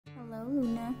Hello,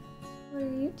 Luna. What are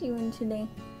you doing today?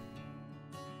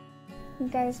 You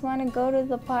guys want to go to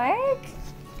the park?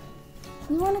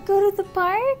 You want to go to the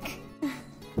park?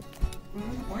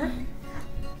 Park?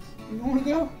 You want to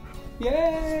go?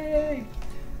 Yay!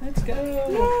 Let's go!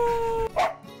 Yay!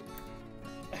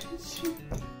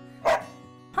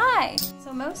 Hi!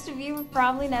 So most of you have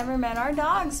probably never met our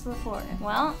dogs before.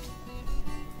 Well,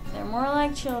 they're more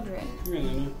like children. Come here,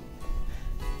 Luna.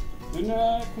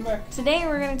 Luna, come back. Today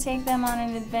we're going to take them on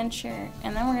an adventure,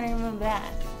 and then we're going to give them a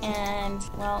bath. And,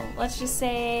 well, let's just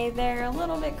say they're a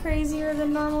little bit crazier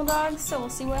than normal dogs, so we'll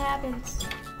see what happens.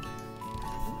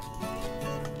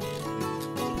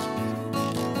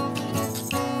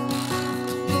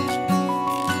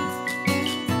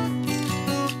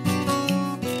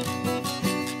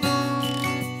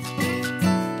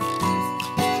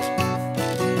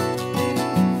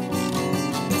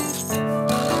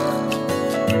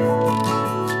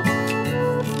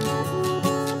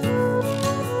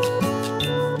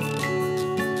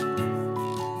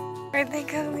 Where'd they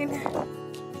go, Luna?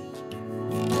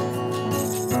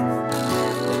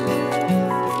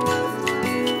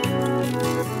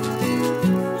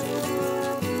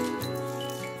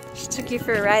 She took you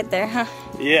for a ride there, huh?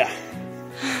 Yeah.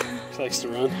 She likes to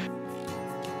run.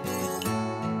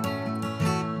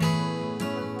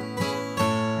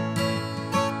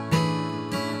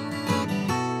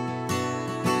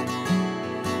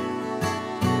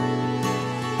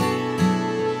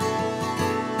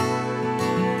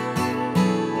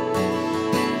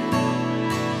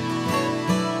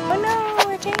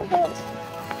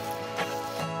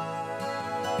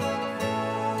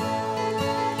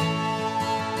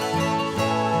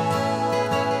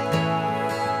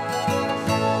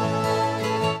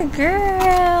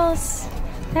 Girls,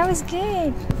 that was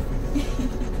good.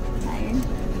 Tired.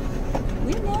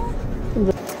 Luna.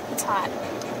 It's hot.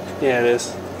 Yeah, it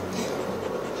is.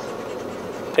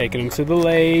 Taking them to the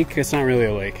lake. It's not really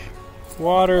a lake.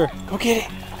 Water. Go get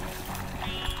it.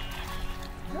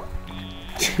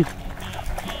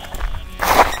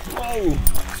 Whoa,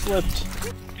 slipped.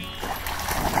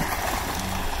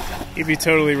 Evie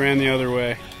totally ran the other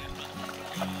way.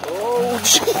 Oh,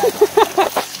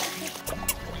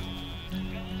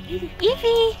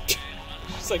 Evie!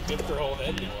 She's like dipped her whole head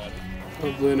in the water.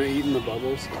 Oh, Luna eating the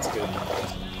bubbles. That's good.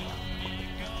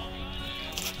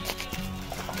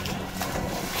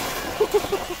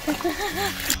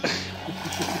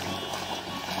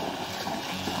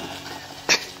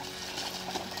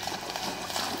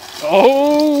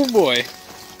 Oh boy.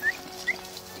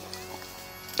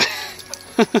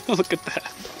 Look at that.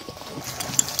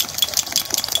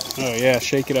 Oh yeah,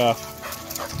 shake it off.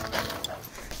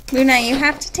 Luna, you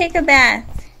have to take a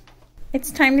bath. It's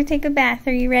time to take a bath.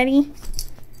 Are you ready?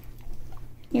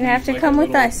 You have to come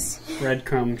with us.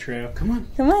 Breadcrumb trail. Come on.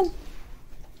 Come on.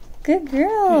 Good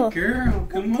girl. Good girl.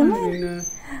 Come on, Luna.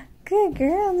 Good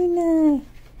girl, Luna.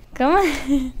 Come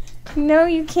on. No,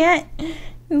 you can't.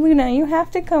 Luna, you have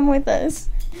to come with us.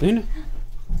 Luna.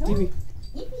 Evie.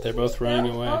 They're both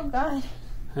running away. Oh, God.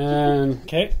 And,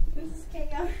 okay. This is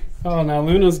chaos. Oh, now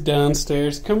Luna's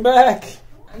downstairs. Come back.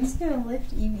 I'm just going to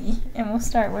lift Evie, and we'll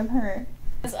start with her.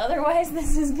 Because otherwise,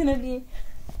 this is going to be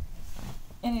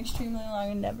an extremely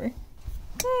long endeavor.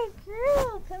 Good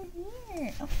girl, come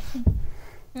here. Okay.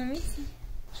 Let me see.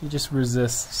 She just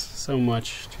resists so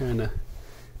much trying to...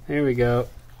 There we go.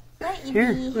 Hi, Evie.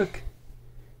 Here, look.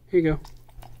 Here you go.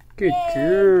 Good Yay,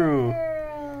 girl.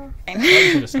 girl. I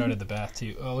should have started the bath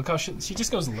too. Oh, look how she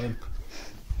just goes limp.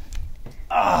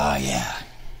 Ah, yeah.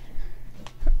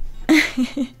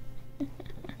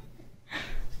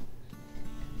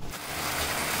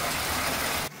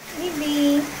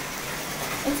 Evie,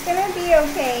 it's gonna be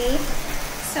okay.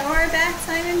 So our bath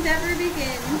time endeavor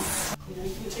begins. You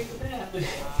can take a bath.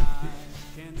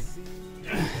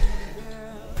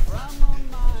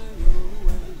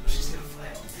 She's gonna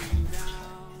flip.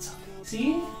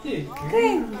 See? Good girl.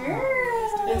 Good girl.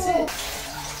 That's it.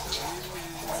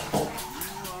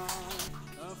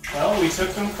 Well, we took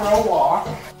them for a walk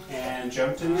and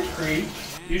jumped in the creek.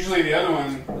 Usually the other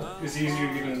one is easier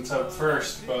to get in the tub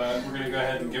first, but we're going to go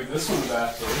ahead and give this one a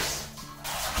bath first.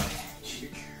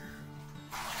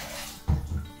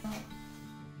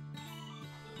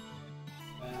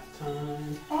 Bath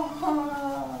time.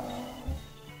 Oh,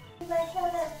 you like how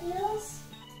that feels?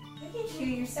 Look at you,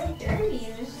 you're so dirty.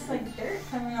 There's just like dirt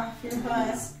coming off your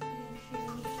butt.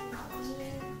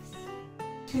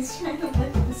 She's trying to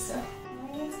lift this up.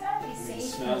 I mean, it's gotta be safe. It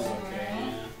smells for okay, her,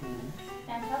 right? yeah.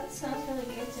 And it probably smells really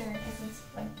good to her because it's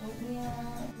like oatmeal,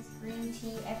 it's green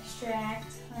tea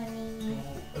extract, honey,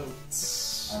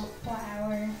 Oats. oat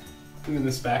flour. Look at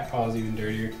this back paw is even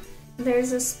dirtier.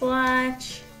 There's a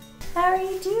splotch. How are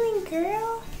you doing,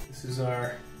 girl? This is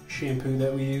our shampoo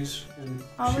that we use, and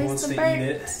Always she wants the to eat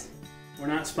it. birds. We're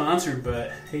not sponsored,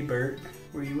 but hey Bert,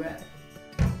 where you at?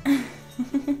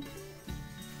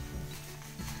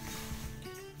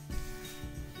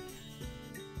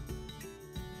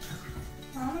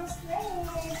 Almost there.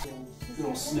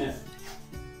 Little sniff.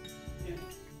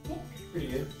 Yeah. Pretty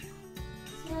good.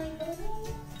 Smell like baby?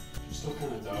 She's still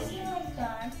kind of doggy. Smell like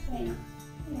dogs, but Yeah.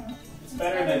 you know, It's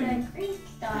better than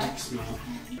Greek dog. Greek smell.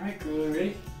 Alright, girl,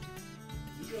 ready?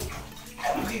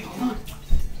 Okay, hold on.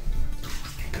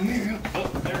 Come here, girl. Oh,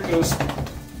 there it goes.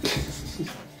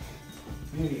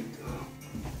 There you go.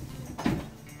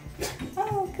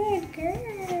 Oh, good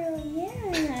girl.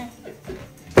 Yeah.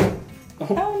 Oh,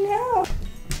 Oh no.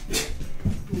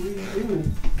 what are you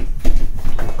doing?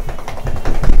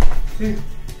 Here.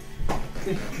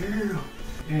 Good girl.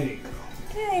 There you go.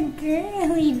 Good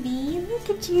girly bee. Look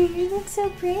at you. You look so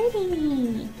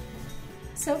pretty.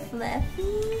 So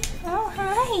fluffy. Oh,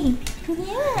 hi.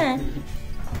 Yeah.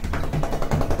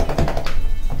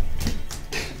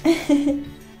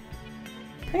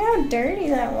 Look how dirty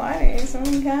that water is. Oh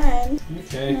my god.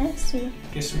 Okay. Nasty.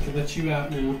 Guess we can let you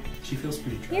out now. She feels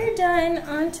pretty dry. You're done.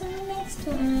 On to the next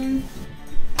one.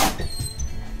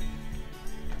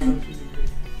 Come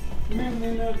here,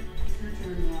 Luna. Your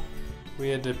turn now. We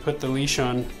had to put the leash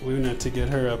on Luna to get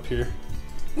her up here.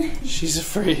 She's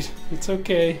afraid. It's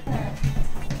okay.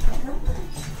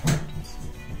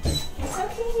 It's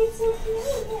okay. It's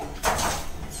okay.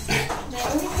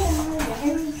 There we go.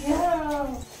 There we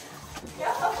go.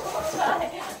 Oh, God.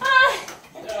 Ah.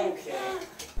 Okay.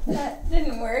 That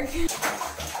didn't work.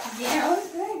 Yeah,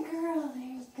 good girl. There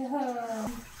you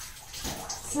go.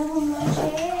 So much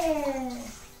hair.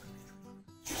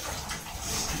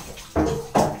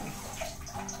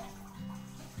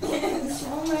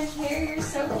 So much hair, you're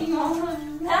soaking all the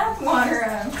bath water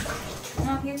up.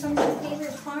 Now here comes your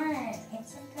favorite part.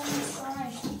 It's like a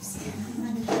massage.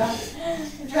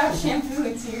 Drop shampoo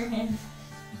into your hand.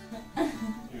 Here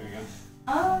we go.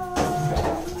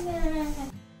 Oh, yeah.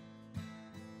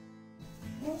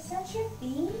 You're such a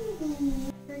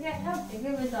baby. Forget how big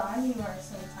of a dog you are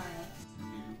sometimes.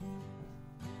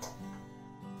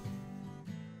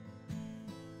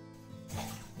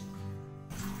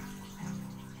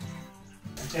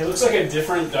 It looks like a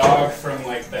different dog from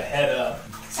like the head up.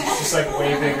 So it's just like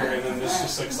way bigger, and then this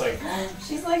just looks like.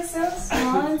 She's like so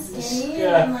small and skinny,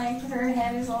 Yeah. and like her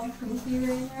head is all poofy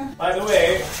right now. By the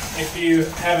way, if you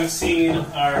haven't seen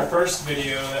our first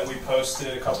video that we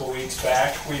posted a couple weeks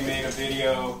back, we made a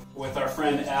video with our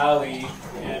friend Allie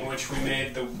in which we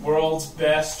made the world's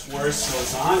best, worst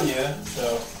lasagna.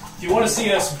 So if you want to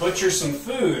see us butcher some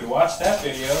food, watch that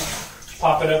video.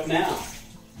 Pop it up now.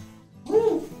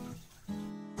 Woo!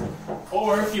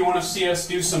 Or if you want to see us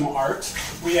do some art,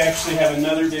 we actually have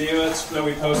another video that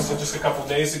we posted just a couple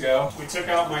days ago. We took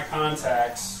out my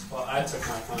contacts. Well, I took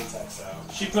my contacts out.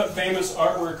 She put famous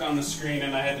artwork on the screen,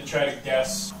 and I had to try to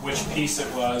guess which piece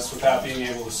it was without being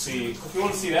able to see. If you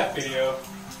want to see that video,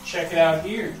 check it out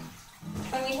here.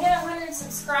 When we hit 100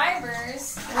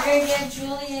 subscribers, we're gonna get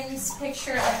Julian's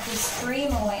picture of the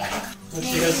scream away. And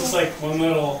she has this like one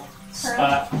little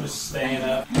spot just staying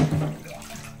up.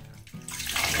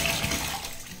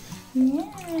 Yeah,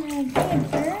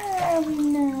 good girl,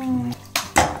 no.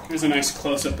 Here's a nice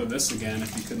close-up of this again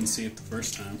if you couldn't see it the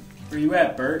first time. Where you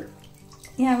at, Bert?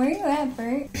 Yeah, where you at,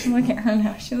 Bert? Look at her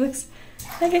now. She looks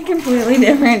like a completely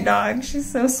different dog. She's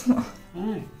so small.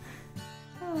 Hi.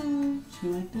 Oh, You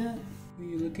like that? Will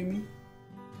you look at me?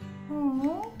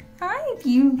 oh. Hi,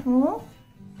 beautiful.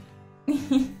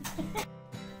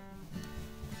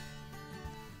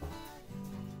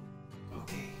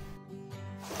 Okay.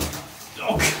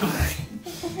 Oh, God.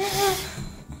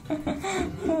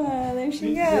 Oh, there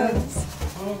she goes.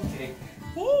 Okay.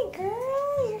 Hey,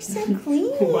 girl, you're so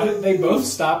clean. Why did they both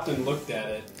stopped and looked at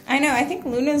it? I know, I think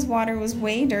Luna's water was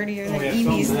way dirtier than yeah,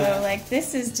 Evie's, film that. though. Like,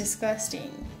 this is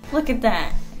disgusting. Look at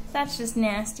that. That's just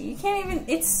nasty. You can't even,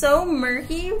 it's so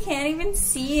murky, you can't even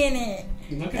see in it.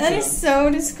 Look at That is so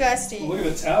disgusting. Look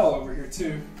at the towel over here,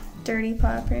 too. Dirty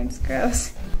paw prints,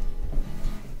 gross.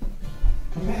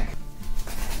 Come back.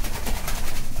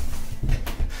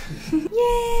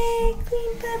 Yay,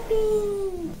 clean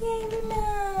puppy! Yay,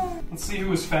 Luna! Let's see who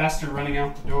was faster running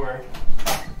out the door.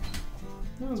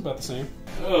 That was about the same.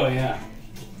 Oh, yeah.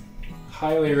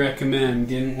 Highly recommend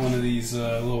getting one of these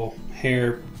little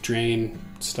hair drain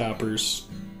stoppers.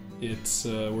 It's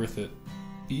worth it.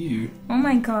 Ew. Oh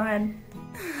my god.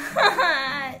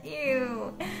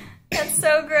 Ew. That's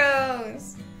so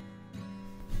gross.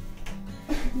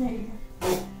 There you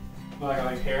go.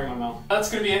 like hair in my mouth.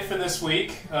 That's going to be it for this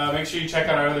week. Make sure you check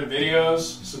out our other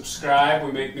videos. Subscribe.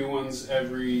 We make new ones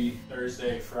every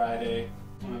Thursday, Friday,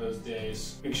 one of those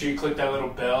days. Make sure you click that little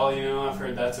bell, you know, I've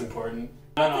heard that's important.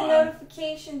 The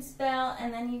notifications bell,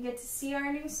 and then you get to see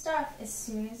our new stuff as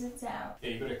soon as it's out.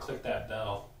 Yeah, you better click that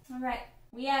bell. Alright,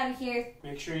 we out of here.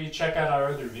 Make sure you check out our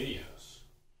other videos.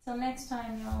 Till next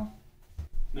time, y'all.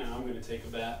 Now I'm going to take a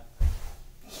bath.